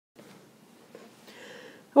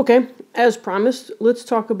Okay, as promised, let's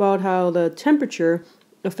talk about how the temperature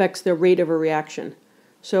affects the rate of a reaction.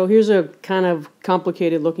 So here's a kind of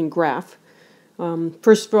complicated looking graph.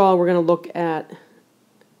 First of all, we're going to look at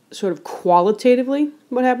sort of qualitatively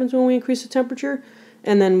what happens when we increase the temperature,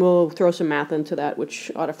 and then we'll throw some math into that, which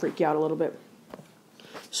ought to freak you out a little bit.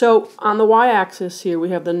 So on the y-axis here, we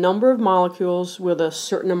have the number of molecules with a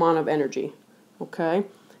certain amount of energy, okay?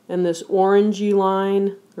 And this orangey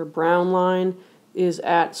line, or brown line, is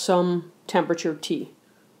at some temperature T,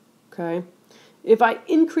 okay? If I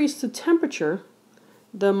increase the temperature,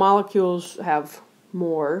 the molecules have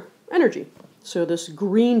more energy. So this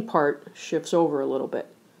green part shifts over a little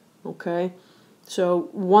bit, okay? So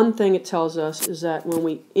one thing it tells us is that when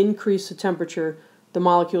we increase the temperature, the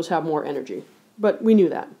molecules have more energy. But we knew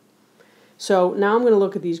that. So now I'm going to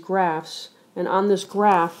look at these graphs, and on this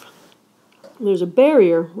graph, there's a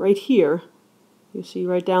barrier right here. You see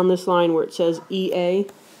right down this line where it says EA.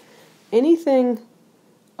 Anything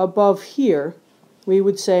above here, we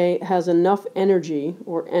would say has enough energy,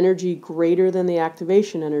 or energy greater than the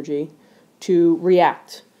activation energy, to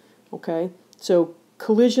react. Okay? So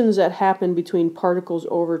collisions that happen between particles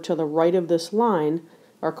over to the right of this line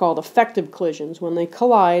are called effective collisions. When they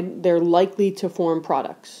collide, they're likely to form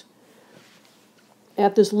products.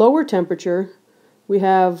 At this lower temperature, we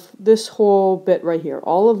have this whole bit right here.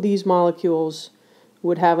 All of these molecules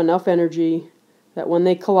would have enough energy that when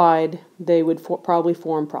they collide, they would probably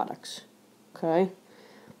form products. Okay?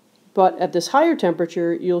 But at this higher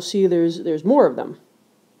temperature, you'll see there's more of them.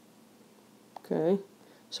 Okay?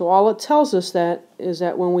 So all it tells us is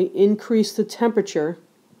that when we increase the temperature,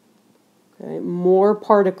 okay, more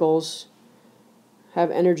particles have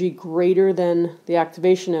energy greater than the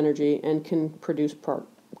activation energy and can produce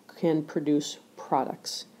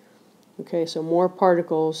products. Okay, so more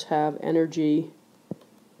particles have energy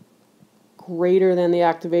greater than the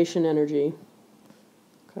activation energy.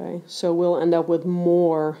 Okay, so we'll end up with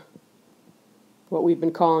more what we've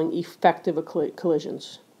been calling effective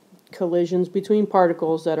collisions. Collisions between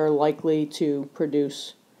particles that are likely to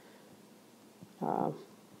produce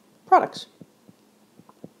products.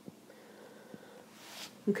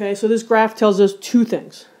 Okay, so this graph tells us two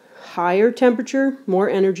things. Higher temperature, more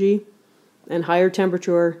energy, and higher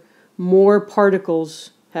temperature, more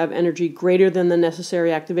particles have energy greater than the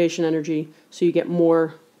necessary activation energy, so you get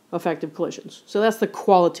more effective collisions. So that's the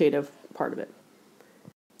qualitative part of it.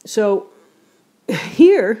 So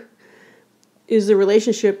here is the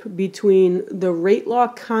relationship between the rate law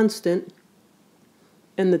constant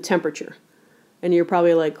and the temperature. And you're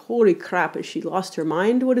probably like, holy crap, has she lost her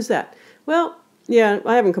mind? What is that? Well, yeah,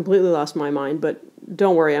 I haven't completely lost my mind, but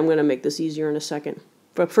don't worry, I'm going to make this easier in a second.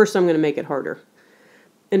 But first I'm going to make it harder.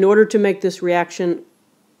 In order to make this reaction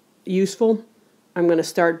useful, I'm going to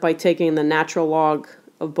start by taking the natural log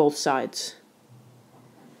of both sides.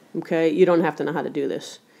 Okay, you don't have to know how to do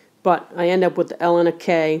this. But I end up with the ln of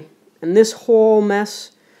k, and this whole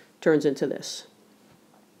mess turns into this.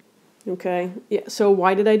 Okay, yeah. So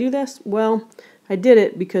why did I do this? Well, I did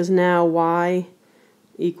it because now y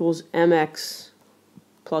equals mx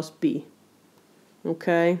plus b.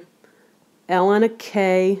 Okay, ln of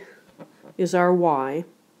k is our y.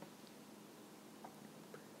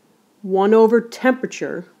 1 over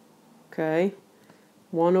temperature, okay,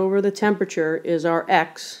 1 over the temperature is our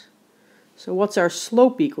x. So what's our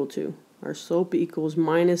slope equal to? Our slope equals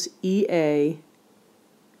minus EA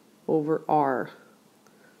over R.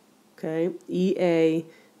 Okay, EA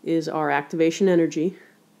is our activation energy,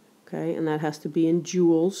 okay, and that has to be in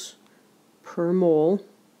joules per mole.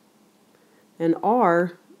 And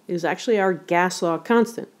R is actually our gas law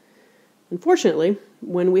constant. Unfortunately,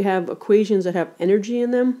 when we have equations that have energy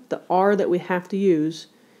in them, the R that we have to use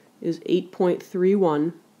is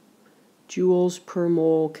 8.31 joules per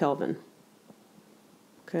mole Kelvin.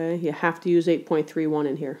 Okay, you have to use 8.31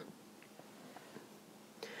 in here.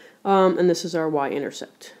 And this is our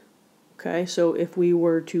y-intercept. Okay, so if we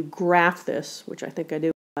were to graph this, which I think I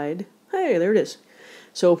did, hey, there it is.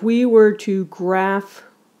 So if we were to graph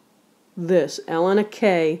this, ln of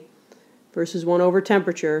k versus 1 over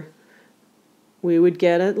temperature, we would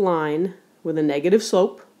get a line with a negative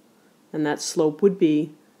slope, and that slope would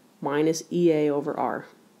be minus EA over R.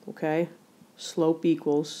 Okay, slope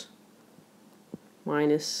equals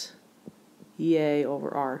minus EA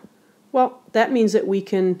over R. Well, that means that we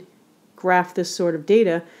can graph this sort of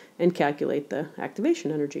data and calculate the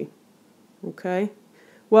activation energy. Okay?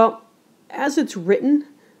 Well, as it's written,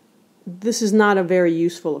 this is not a very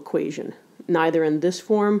useful equation, neither in this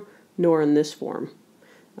form nor in this form,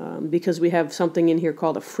 because we have something in here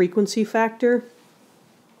called a frequency factor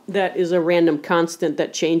that is a random constant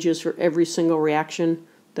that changes for every single reaction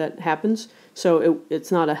that happens, so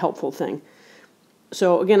it's not a helpful thing.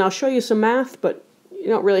 So again, I'll show you some math, but you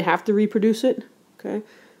don't really have to reproduce it. Okay.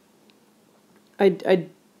 I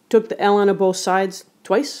took the ln of both sides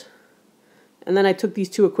twice, and then I took these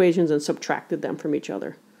two equations and subtracted them from each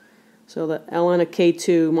other. So the ln of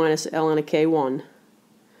k2 minus ln of k1,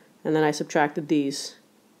 and then I subtracted these.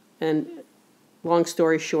 And long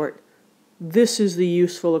story short, this is the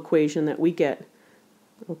useful equation that we get,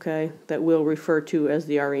 okay, that we'll refer to as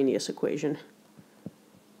the Arrhenius equation.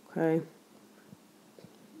 Okay.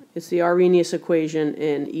 It's the Arrhenius equation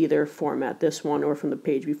in either format, this one or from the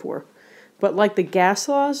page before. But like the gas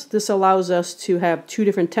laws, this allows us to have two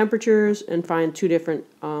different temperatures and find two different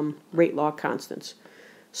rate law constants.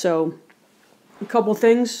 So a couple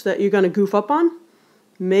things that you're going to goof up on.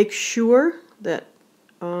 Make sure that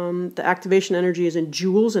the activation energy is in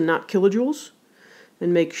joules and not kilojoules.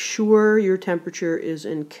 And make sure your temperature is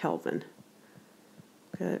in Kelvin.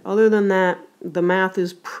 Okay. Other than that, the math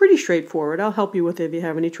is pretty straightforward. I'll help you with it if you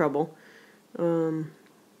have any trouble.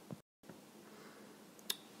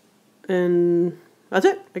 And that's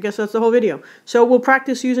it. I guess that's the whole video. So we'll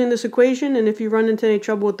practice using this equation, and if you run into any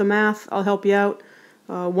trouble with the math, I'll help you out.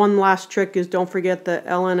 One last trick is don't forget the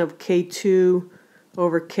ln of k2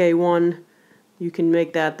 over k1. You can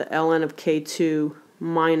make that the ln of k2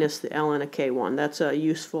 minus the ln of k1. That's a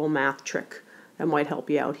useful math trick that might help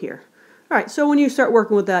you out here. All right, so when you start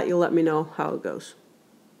working with that, you'll let me know how it goes.